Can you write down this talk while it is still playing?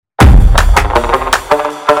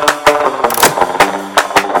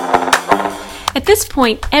At this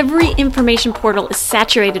point, every information portal is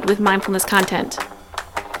saturated with mindfulness content.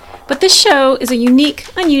 But this show is a unique,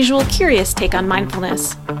 unusual, curious take on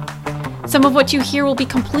mindfulness. Some of what you hear will be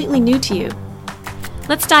completely new to you.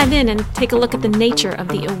 Let's dive in and take a look at the nature of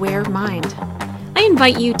the aware mind. I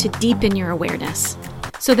invite you to deepen your awareness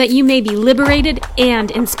so that you may be liberated and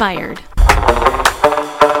inspired.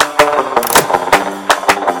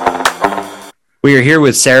 We are here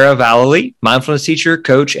with Sarah Vallely, mindfulness teacher,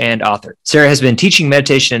 coach, and author. Sarah has been teaching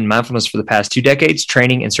meditation and mindfulness for the past 2 decades,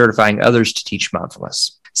 training and certifying others to teach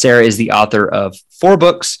mindfulness. Sarah is the author of 4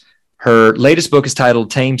 books. Her latest book is titled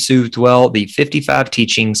Tame, Soothe, Dwell, the 55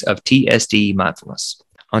 Teachings of TSD Mindfulness.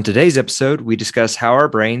 On today's episode, we discuss how our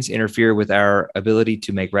brains interfere with our ability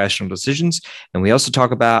to make rational decisions, and we also talk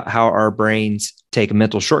about how our brains take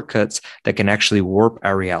mental shortcuts that can actually warp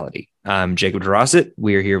our reality. I'm Jacob DeRosset.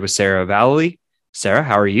 We are here with Sarah Vallely. Sarah,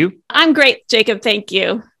 how are you? I'm great, Jacob. Thank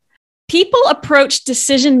you. People approach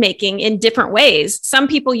decision-making in different ways. Some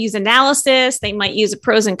people use analysis. They might use a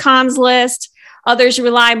pros and cons list. Others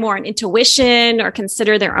rely more on intuition or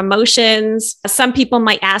consider their emotions. Some people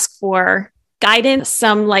might ask for guidance.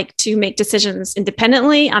 Some like to make decisions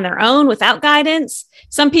independently on their own without guidance.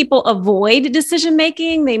 Some people avoid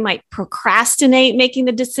decision-making. They might procrastinate making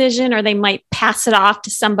the decision, or they might pass it off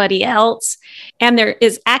to somebody else. And there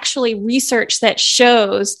is actually research that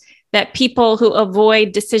shows that people who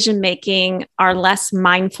avoid decision-making are less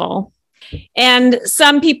mindful. And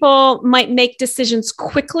some people might make decisions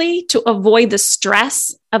quickly to avoid the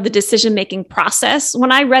stress of the decision-making process.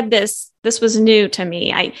 When I read this was new to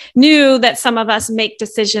me. I knew that some of us make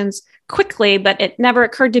decisions quickly, but it never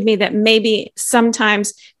occurred to me that maybe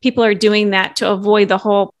sometimes people are doing that to avoid the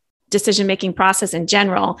whole decision-making process in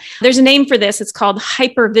general. There's a name for this. It's called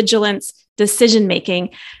hypervigilance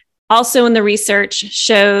decision-making. Also in the research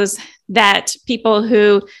shows that people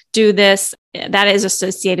who do this, that is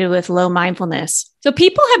associated with low mindfulness. So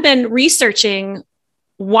people have been researching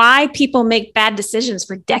why people make bad decisions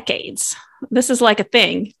for decades. This is like a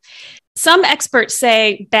thing. Some experts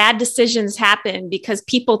say bad decisions happen because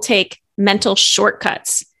people take mental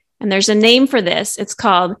shortcuts. And there's a name for this. It's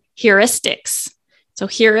called heuristics. So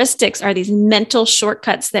heuristics are these mental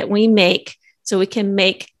shortcuts that we make so we can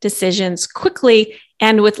make decisions quickly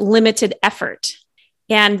and with limited effort.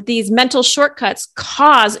 And these mental shortcuts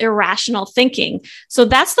cause irrational thinking. So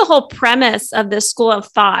that's the whole premise of this school of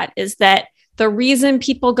thought, is that the reason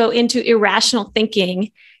people go into irrational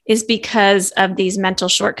thinking is because of these mental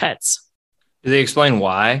shortcuts. Do they explain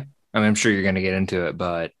why? I'm sure you're going to get into it,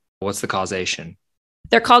 but what's the causation?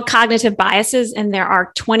 They're called cognitive biases, and there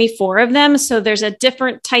are 24 of them. So there's a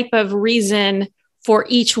different type of reason for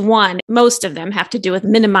each one. Most of them have to do with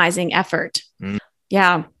minimizing effort.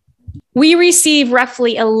 Yeah. We receive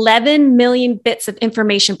roughly 11 million bits of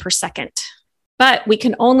information per second, but we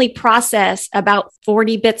can only process about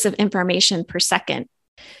 40 bits of information per second.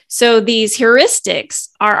 So these heuristics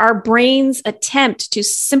are our brain's attempt to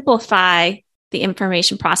simplify the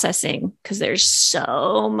information processing because there's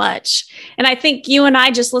so much. And I think you and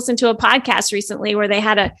I just listened to a podcast recently where they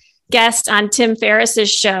had a guest on Tim Ferriss's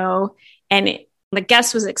show, and the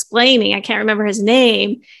guest was explaining, I can't remember his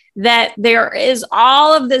name, that there is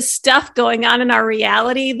all of this stuff going on in our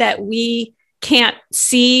reality that we can't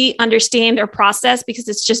see, understand, or process because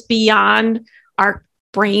it's just beyond our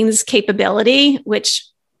brain's capability, which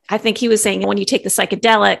I think he was saying when you take the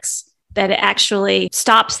psychedelics, that it actually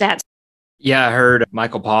stops that. Yeah, I heard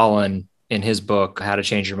Michael Pollan in his book, How to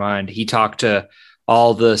Change Your Mind. He talked to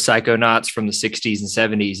all the psychonauts from the 60s and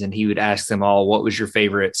 70s, and he would ask them all, what was your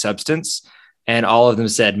favorite substance? And all of them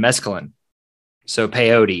said mescaline. So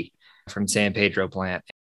peyote from San Pedro plant.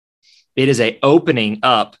 It is opening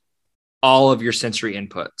up all of your sensory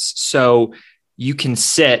inputs. So you can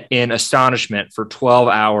sit in astonishment for 12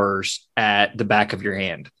 hours at the back of your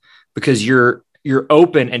hand because you're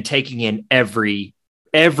open and taking in every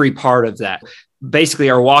part of that. Basically,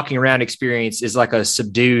 our walking around experience is like a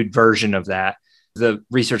subdued version of that. The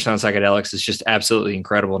research on psychedelics is just absolutely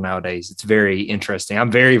incredible nowadays. It's very interesting.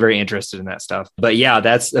 I'm very, very interested in that stuff. But yeah,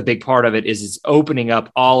 that's a big part of it is it's opening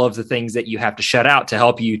up all of the things that you have to shut out to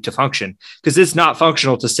help you to function. Because it's not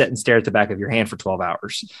functional to sit and stare at the back of your hand for 12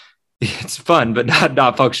 hours. It's fun, but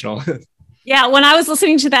not functional. Yeah, when I was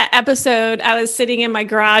listening to that episode, I was sitting in my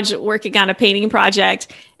garage working on a painting project,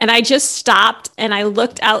 and I just stopped and I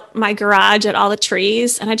looked out my garage at all the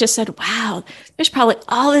trees, and I just said, wow, there's probably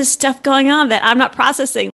all this stuff going on that I'm not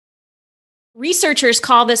processing. Researchers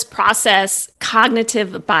call this process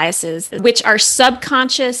cognitive biases, which are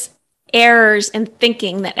subconscious errors in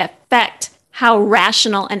thinking that affect how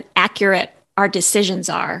rational and accurate our decisions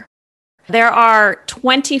are. There are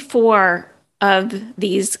 24 of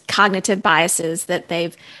these cognitive biases that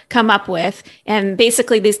they've come up with. And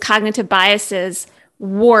basically, these cognitive biases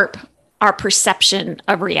warp our perception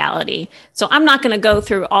of reality. So I'm not going to go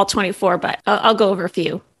through all 24, but I'll go over a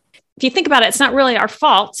few. If you think about it, it's not really our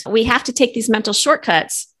fault. We have to take these mental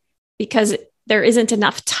shortcuts because there isn't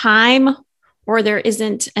enough time or there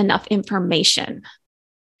isn't enough information.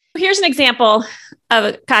 Here's an example of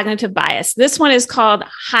a cognitive bias. This one is called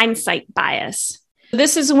hindsight bias.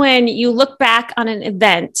 This is when you look back on an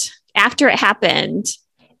event after it happened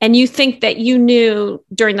and you think that you knew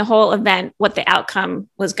during the whole event what the outcome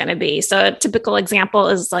was going to be. So a typical example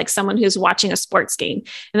is like someone who's watching a sports game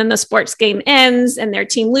and then the sports game ends and their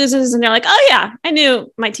team loses and they're like, oh yeah, I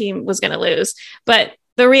knew my team was going to lose. But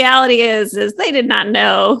the reality is they did not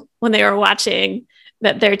know when they were watching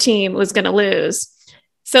that their team was going to lose.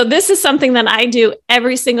 So this is something that I do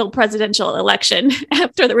every single presidential election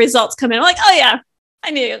after the results come in. I'm like, oh yeah, I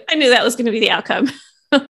knew that was going to be the outcome.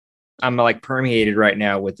 I'm like permeated right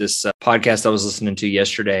now with this podcast I was listening to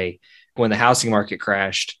yesterday. When the housing market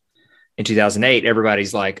crashed in 2008,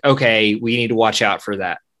 everybody's like, okay, we need to watch out for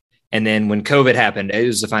that. And then when COVID happened, it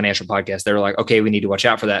was a financial podcast. They were like, okay, we need to watch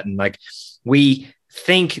out for that. And like, we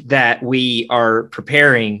think that we are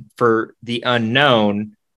preparing for the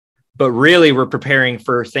unknown, but really we're preparing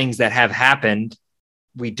for things that have happened.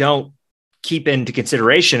 We don't keep into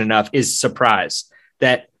consideration enough is surprise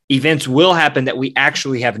that events will happen that we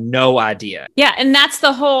actually have no idea. Yeah. And that's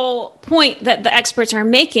the whole point that the experts are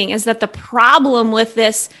making, is that the problem with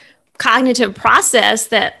this cognitive process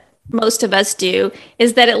that most of us do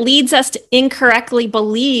is that it leads us to incorrectly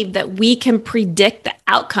believe that we can predict the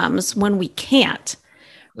outcomes when we can't.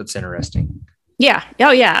 That's interesting. Yeah.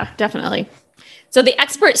 Oh, yeah, definitely. So the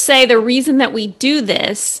experts say the reason that we do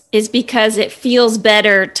this is because it feels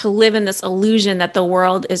better to live in this illusion that the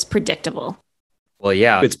world is predictable. Well,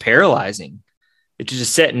 yeah, it's paralyzing to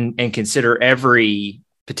just sit and consider every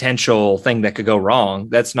potential thing that could go wrong.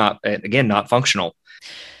 That's not, again, not functional.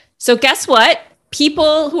 So guess what?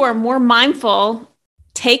 People who are more mindful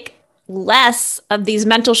take less of these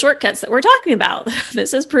mental shortcuts that we're talking about.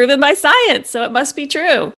 This is proven by science, so it must be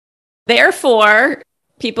true. Therefore,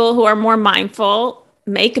 people who are more mindful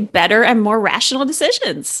make better and more rational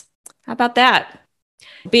decisions. How about that?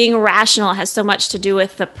 Being rational has so much to do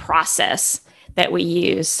with the process that we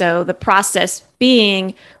use. So the process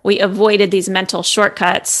being, we avoided these mental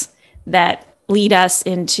shortcuts that lead us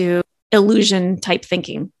into illusion type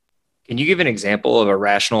thinking. Can you give an example of a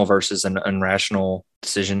rational versus an unrational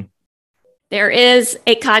decision? There is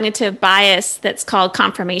a cognitive bias that's called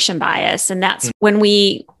confirmation bias. And that's when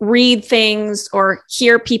we read things or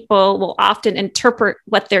hear people will often interpret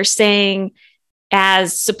what they're saying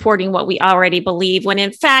as supporting what we already believe, when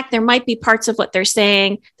in fact, there might be parts of what they're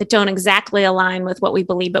saying that don't exactly align with what we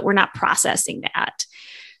believe, but we're not processing that.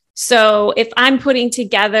 So if I'm putting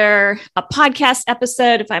together a podcast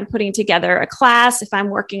episode, if I'm putting together a class, if I'm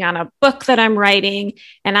working on a book that I'm writing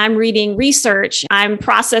and I'm reading research, I'm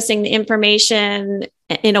processing the information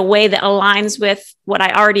in a way that aligns with what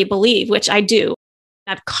I already believe, which I do.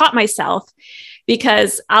 I've caught myself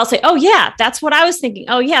because I'll say, oh yeah, that's what I was thinking.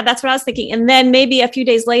 Oh yeah, that's what I was thinking. And then maybe a few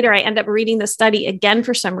days later, I end up reading the study again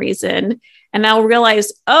for some reason. And I'll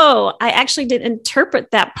realize, oh, I actually didn't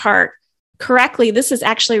interpret that part correctly. This is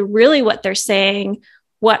actually really what they're saying.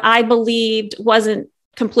 What I believed wasn't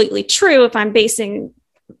completely true if I'm basing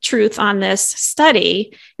truth on this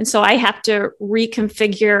study. And so I have to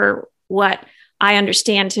reconfigure what I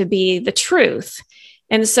understand to be the truth.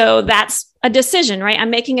 And so that's a decision, right? I'm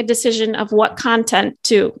making a decision of what content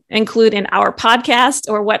to include in our podcast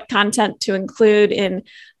or what content to include in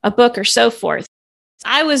a book or so forth.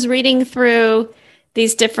 I was reading through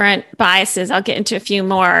these different biases. I'll get into a few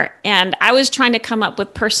more. And I was trying to come up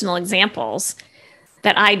with personal examples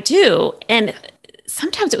that I do. And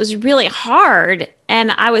sometimes it was really hard.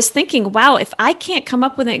 And I was thinking, wow, if I can't come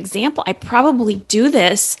up with an example, I probably do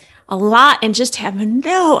this a lot and just have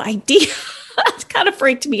no idea. It kind of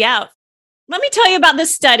freaked me out. Let me tell you about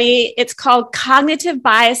this study. It's called Cognitive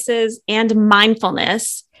Biases and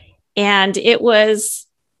Mindfulness. And it was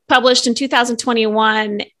published in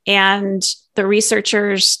 2021. And the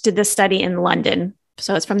researchers did this study in London.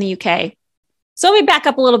 So it's from the UK. So let me back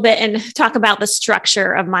up a little bit and talk about the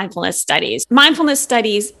structure of mindfulness studies. Mindfulness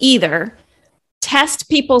studies either test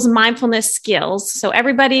people's mindfulness skills. So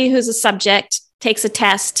everybody who's a subject takes a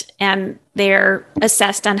test and they're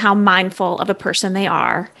assessed on how mindful of a person they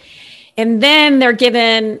are. And then they're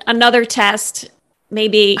given another test,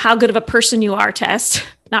 maybe how good of a person you are test.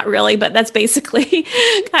 Not really, but that's basically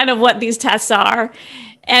kind of what these tests are.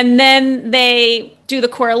 And then they do the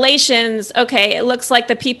correlations. Okay, it looks like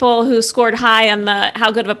the people who scored high on the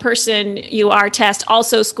how good of a person you are test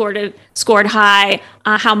also scored high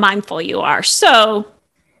on how mindful you are. So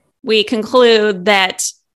we conclude that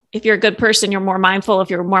if you're a good person, you're more mindful. If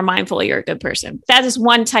you're more mindful, you're a good person. That is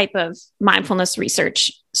one type of mindfulness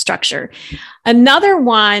research structure. Another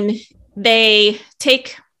one, they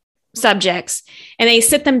take subjects and they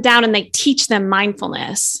sit them down and they teach them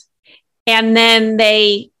mindfulness. And then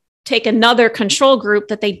they take another control group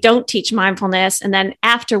that they don't teach mindfulness. And then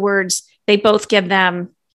afterwards, they both give them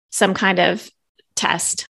some kind of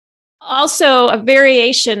test. Also, a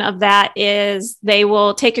variation of that is they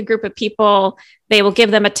will take a group of people, they will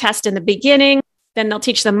give them a test in the beginning, then they'll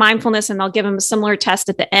teach them mindfulness and they'll give them a similar test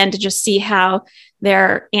at the end to just see how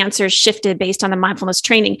their answers shifted based on the mindfulness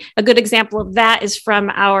training. A good example of that is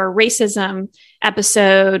from our racism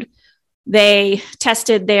episode. They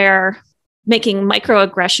tested their making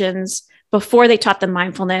microaggressions before they taught them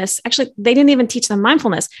mindfulness. Actually, they didn't even teach them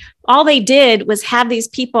mindfulness. All they did was have these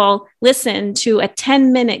people listen to a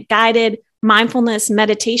 10-minute guided mindfulness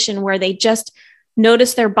meditation where they just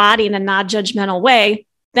notice their body in a non-judgmental way.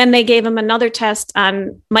 Then they gave them another test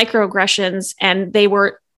on microaggressions, and they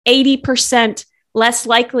were 80% less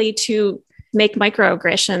likely to make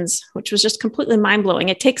microaggressions, which was just completely mind-blowing.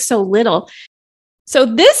 It takes so little. So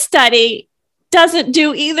this study doesn't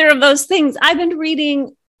do either of those things. I've been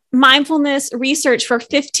reading mindfulness research for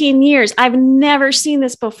 15 years. I've never seen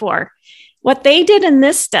this before. What they did in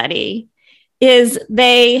this study is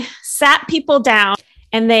they sat people down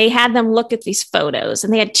and they had them look at these photos,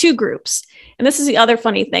 and they had two groups. And this is the other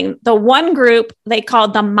funny thing. The one group they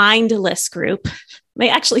called the mindless group. They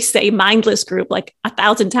actually say mindless group like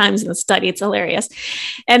 1,000 times in the study. It's hilarious.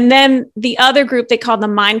 And then the other group they called the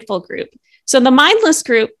mindful group. So the mindless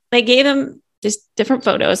group, they gave them just different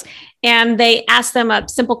photos, and they asked them a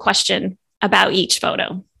simple question about each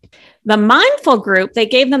photo. The mindful group, they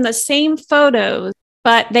gave them the same photos,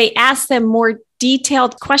 but they asked them more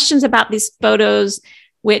detailed questions about these photos,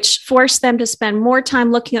 which forced them to spend more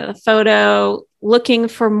time looking at the photo, looking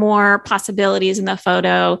for more possibilities in the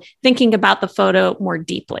photo, thinking about the photo more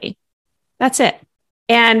deeply. That's it.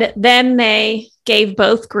 And then they gave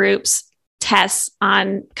both groups tests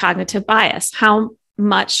on cognitive bias. How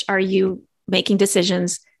much are you making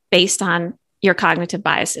decisions based on your cognitive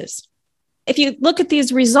biases? If you look at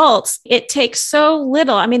these results, it takes so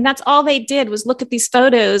little. I mean, that's all they did was look at these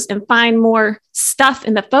photos and find more stuff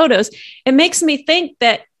in the photos. It makes me think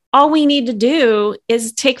that all we need to do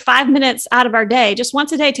is take 5 minutes out of our day, just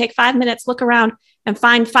once a day, take 5 minutes, look around and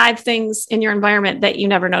find 5 things in your environment that you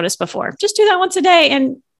never noticed before. Just do that once a day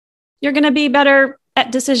and you're going to be better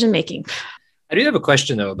at decision making. I do have a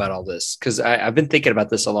question, though, about all this, because I've been thinking about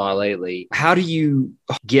this a lot lately. How do you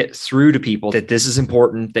get through to people that this is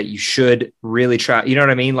important, that you should really try? You know what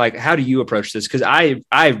I mean? Like, how do you approach this? Because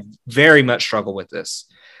I very much struggle with this.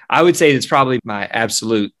 I would say it's probably my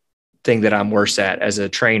absolute thing that I'm worse at as a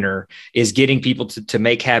trainer is getting people to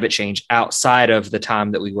make habit change outside of the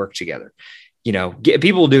time that we work together. You know,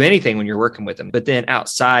 people will do anything when you're working with them, but then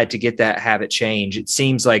outside to get that habit change, it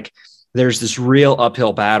seems like there's this real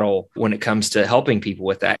uphill battle when it comes to helping people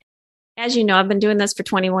with that. As you know, I've been doing this for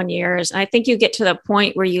 21 years. I think you get to the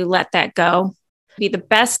point where you let that go. Be the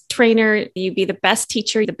best trainer, you be the best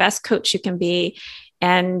teacher, the best coach you can be,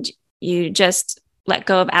 and you just let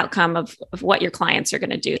go of outcome of what your clients are going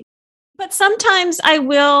to do. But sometimes I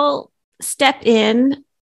will step in.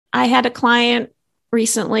 I had a client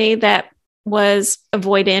recently that was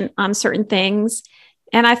avoidant on certain things.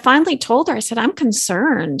 And I finally told her, I said, I'm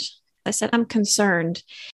concerned.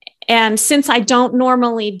 And since I don't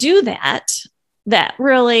normally do that, that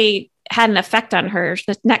really had an effect on her.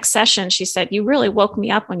 The next session, she said, you really woke me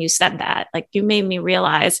up when you said that. Like, you made me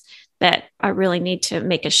realize that I really need to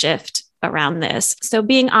make a shift around this. So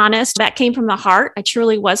being honest, that came from the heart. I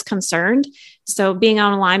truly was concerned. So being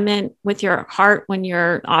on alignment with your heart when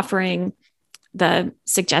you're offering the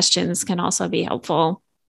suggestions can also be helpful.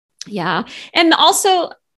 Yeah. And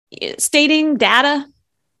also stating data,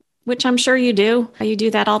 which I'm sure you do. You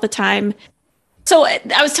do that all the time. So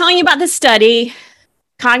I was telling you about this study,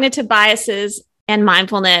 cognitive biases and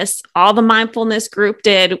mindfulness. All the mindfulness group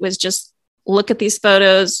did was just look at these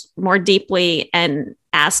photos more deeply and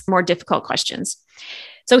ask more difficult questions.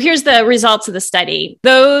 So here's the results of the study.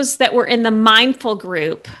 Those that were in the mindful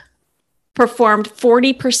group performed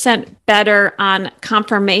 40% better on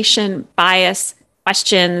confirmation bias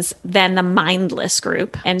questions than the mindless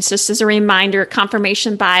group. And just as a reminder,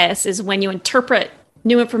 confirmation bias is when you interpret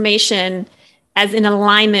new information as in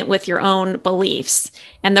alignment with your own beliefs.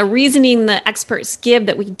 And the reasoning the experts give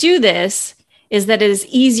that we do this is that it is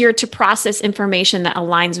easier to process information that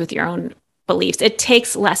aligns with your own beliefs. It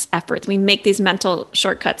takes less effort. We make these mental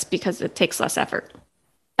shortcuts because it takes less effort.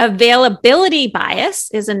 Availability bias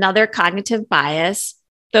is another cognitive bias.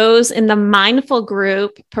 Those in the mindful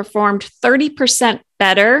group performed 30%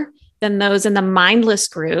 better than those in the mindless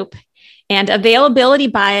group. And availability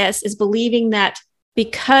bias is believing that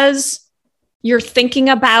because you're thinking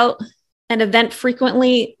about an event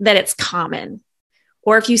frequently, that it's common.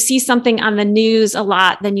 Or if you see something on the news a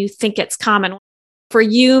lot, then you think it's common. For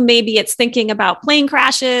you, maybe it's thinking about plane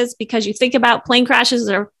crashes because you think about plane crashes,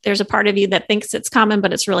 or there's a part of you that thinks it's common,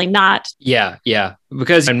 but it's really not. Yeah.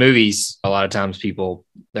 Because in movies, a lot of times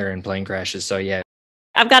they're in plane crashes. So yeah.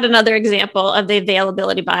 I've got another example of the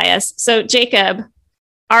availability bias. So Jacob,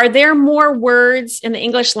 are there more words in the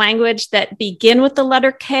English language that begin with the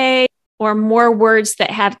letter K, or more words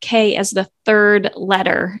that have K as the third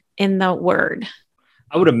letter in the word?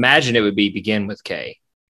 I would imagine it would begin with K,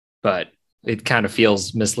 but it kind of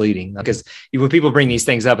feels misleading because when people bring these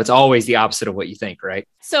things up, it's always the opposite of what you think, right?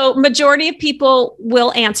 So majority of people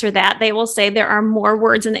will answer that. They will say there are more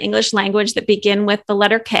words in the English language that begin with the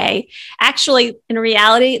letter K. Actually, in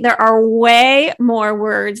reality, there are way more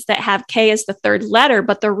words that have K as the third letter.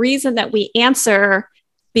 But the reason that we answer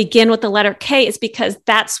begin with the letter K is because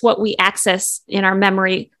that's what we access in our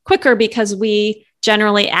memory quicker, because we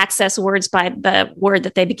generally access words by the word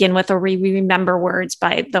that they begin with, or we remember words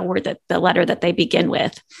by the letter that they begin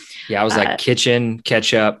with. Yeah, I was like kitchen,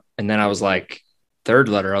 ketchup. And then I was like, third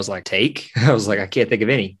letter, I was like, take. I was like, I can't think of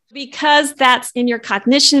any. Because that's in your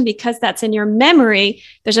cognition, because that's in your memory,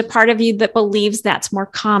 there's a part of you that believes that's more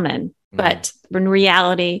common. But in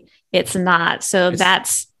reality, it's not. So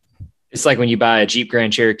it's like when you buy a Jeep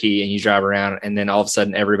Grand Cherokee and you drive around, and then all of a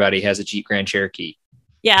sudden everybody has a Jeep Grand Cherokee.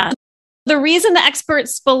 Yeah. The reason the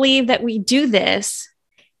experts believe that we do this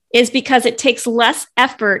is because it takes less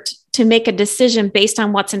effort to make a decision based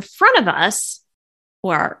on what's in front of us,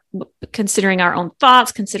 or considering our own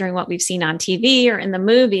thoughts, considering what we've seen on TV or in the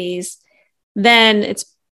movies. Then it's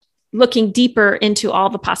looking deeper into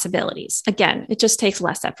all the possibilities. Again, it just takes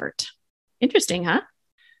less effort. Interesting, huh?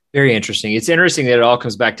 Very interesting. It's interesting that it all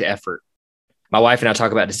comes back to effort. My wife and I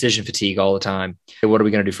talk about decision fatigue all the time. What are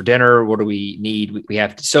we going to do for dinner? What do we need? We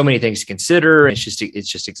have so many things to consider. It's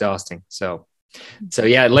just exhausting. So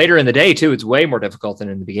yeah, later in the day too, it's way more difficult than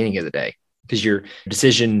in the beginning of the day, because your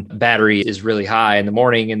decision battery is really high in the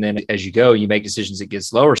morning. And then as you go, you make decisions, it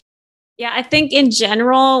gets lower. Yeah, I think in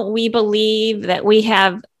general, we believe that we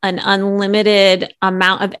have an unlimited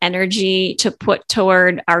amount of energy to put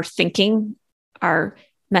toward our thinking, our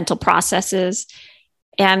mental processes.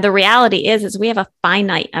 And the reality is we have a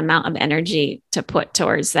finite amount of energy to put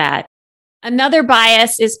towards that. Another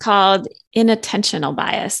bias is called inattentional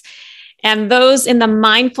bias. And those in the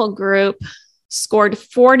mindful group scored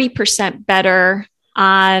 40% better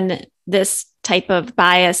on this type of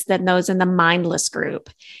bias than those in the mindless group.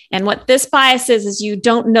 And what this bias is you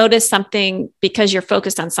don't notice something because you're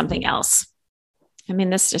focused on something else. I mean,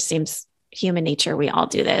 this just seems human nature. We all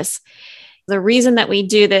do this. The reason that we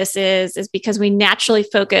do this is because we naturally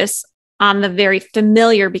focus on the very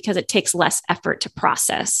familiar, because it takes less effort to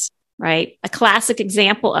process, right? A classic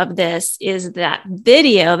example of this is that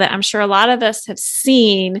video that I'm sure a lot of us have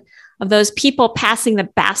seen of those people passing the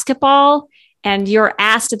basketball, and you're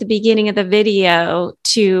asked at the beginning of the video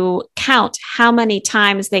to count how many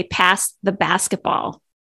times they pass the basketball.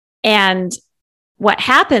 And what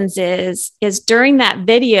happens is during that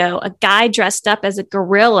video, a guy dressed up as a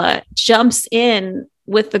gorilla jumps in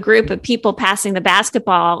with the group of people passing the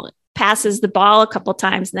basketball, passes the ball a couple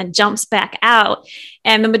times, and then jumps back out.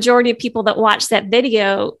 And the majority of people that watch that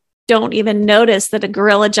video don't even notice that a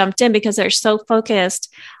gorilla jumped in, because they're so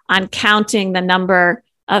focused on counting the number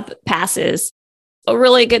of passes. A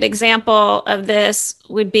really good example of this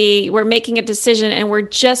would be we're making a decision and we're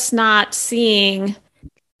just not seeing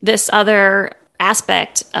this other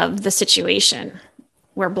aspect of the situation.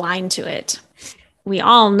 We're blind to it. We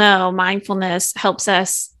all know mindfulness helps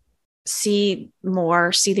us see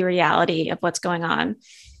the reality of what's going on.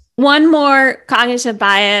 One more cognitive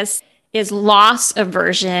bias is loss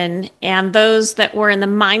aversion. And those that were in the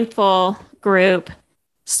mindful group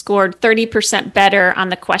scored 30% better on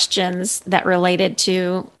the questions that related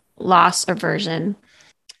to loss aversion.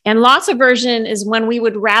 And loss aversion is when we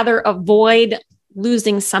would rather avoid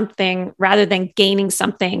losing something rather than gaining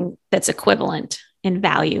something that's equivalent in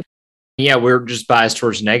value. Yeah, we're just biased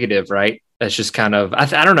towards negative, right? That's just kind of,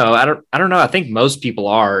 I don't know. I don't know. I think most people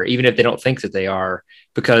are, even if they don't think that they are,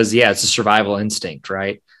 because it's a survival instinct,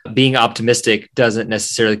 right? Being optimistic doesn't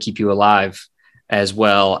necessarily keep you alive as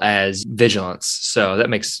well as vigilance. So that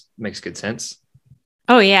makes good sense.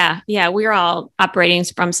 Oh, yeah. Yeah. We're all operating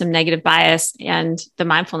from some negative bias, and the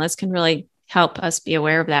mindfulness can really help us be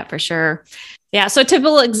aware of that for sure. Yeah. So, a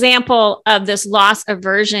typical example of this loss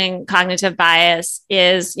aversion cognitive bias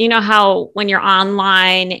is, you know, how when you're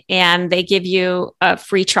online and they give you a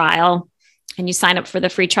free trial and you sign up for the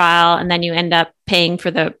free trial and then you end up paying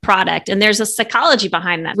for the product. And there's a psychology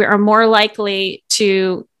behind that. We are more likely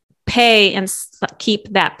to pay and keep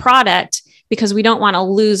that product because we don't want to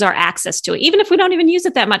lose our access to it, even if we don't even use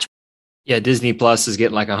it that much. Yeah, Disney Plus is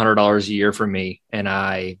getting like $100 a year from me, and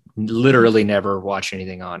I literally never watch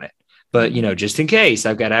anything on it. But, you know, just in case,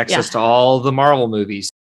 I've got access to all the Marvel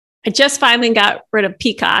movies. I just finally got rid of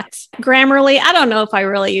Peacock. Grammarly, I don't know if I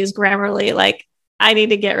really use Grammarly. Like, I need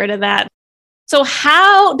to get rid of that. So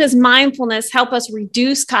how does mindfulness help us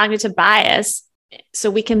reduce cognitive bias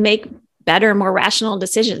so we can make better, more rational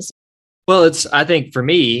decisions? Well, I think for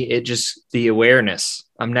me, it just the awareness.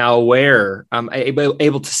 I'm now aware. I'm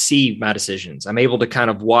able to see my decisions. I'm able to kind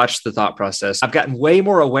of watch the thought process. I've gotten way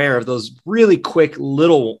more aware of those really quick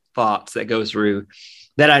little thoughts that go through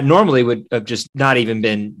that I normally would have just not even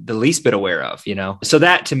been the least bit aware of, you know? So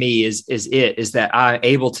that to me is that I'm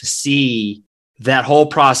able to see that whole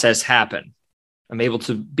process happen. I'm able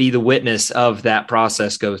to be the witness of that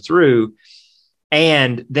process go through.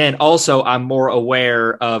 And then also I'm more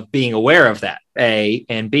aware of being aware of that, A,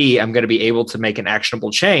 and B, I'm going to be able to make an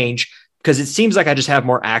actionable change because it seems like I just have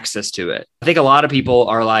more access to it. I think a lot of people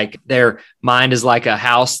are like, their mind is like a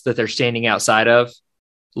house that they're standing outside of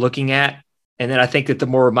looking at. And then I think that the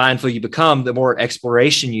more mindful you become, the more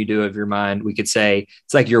exploration you do of your mind. We could say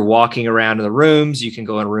it's like you're walking around in the rooms. You can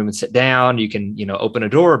go in a room and sit down. You can, you know, open a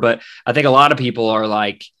door. But I think a lot of people are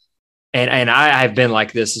like, and I've been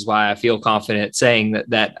like this is why I feel confident saying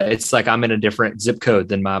that it's like I'm in a different zip code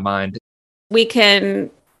than my mind. We can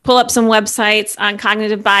pull up some websites on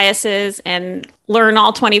cognitive biases and learn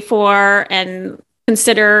all 24 and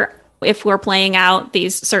consider if we're playing out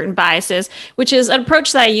these certain biases, which is an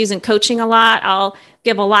approach that I use in coaching a lot. I'll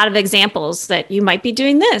give a lot of examples that you might be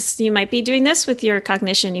doing this. You might be doing this with your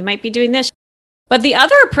cognition. You might be doing this. But the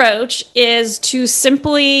other approach is to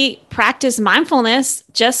simply practice mindfulness,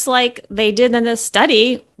 just like they did in this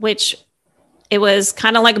study, which it was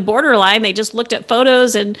kind of like borderline. They just looked at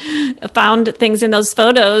photos and found things in those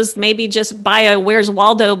photos. Maybe just buy a Where's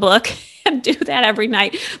Waldo book and do that every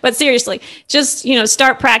night. But seriously, just, you know,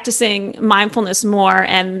 start practicing mindfulness more.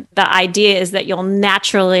 And the idea is that you'll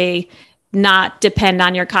naturally not depend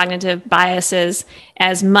on your cognitive biases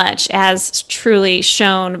as much as truly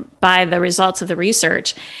shown by the results of the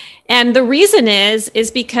research. And the reason is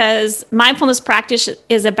because mindfulness practice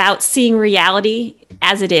is about seeing reality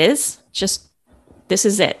as it is. Just this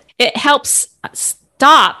is it. It helps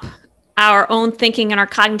stop our own thinking and our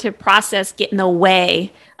cognitive process get in the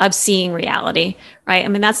way of seeing reality, right? I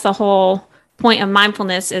mean, that's the whole point of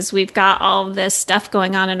mindfulness is we've got all of this stuff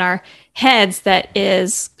going on in our heads that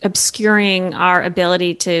is obscuring our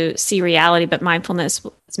ability to see reality, but mindfulness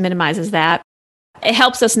minimizes that. It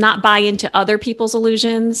helps us not buy into other people's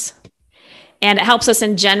illusions. And it helps us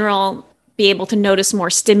in general be able to notice more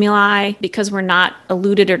stimuli because we're not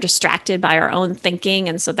eluded or distracted by our own thinking.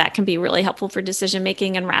 And so that can be really helpful for decision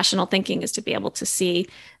making, and rational thinking is to be able to see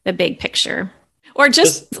the big picture or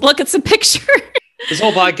just look at some picture. This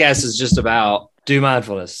whole podcast is just about do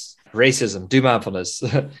mindfulness, racism, do mindfulness.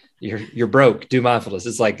 You're broke, do mindfulness.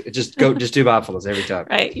 It's like, just do mindfulness every time.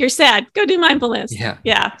 Right. You're sad. Go do mindfulness.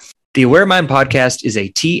 Yeah. The Aware Mind podcast is a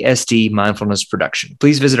TSD mindfulness production.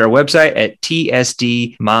 Please visit our website at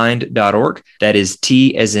tsdmind.org. That is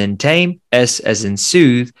T as in tame, S as in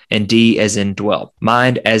soothe, and D as in dwell.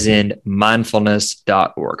 Mind as in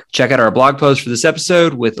mindfulness.org. Check out our blog post for this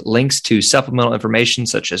episode with links to supplemental information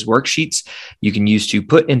such as worksheets you can use to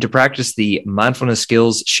put into practice the mindfulness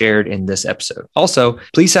skills shared in this episode. Also,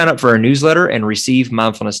 please sign up for our newsletter and receive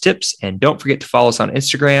mindfulness tips. And don't forget to follow us on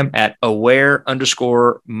Instagram at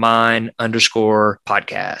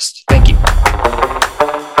aware_mind_podcast. Thank you.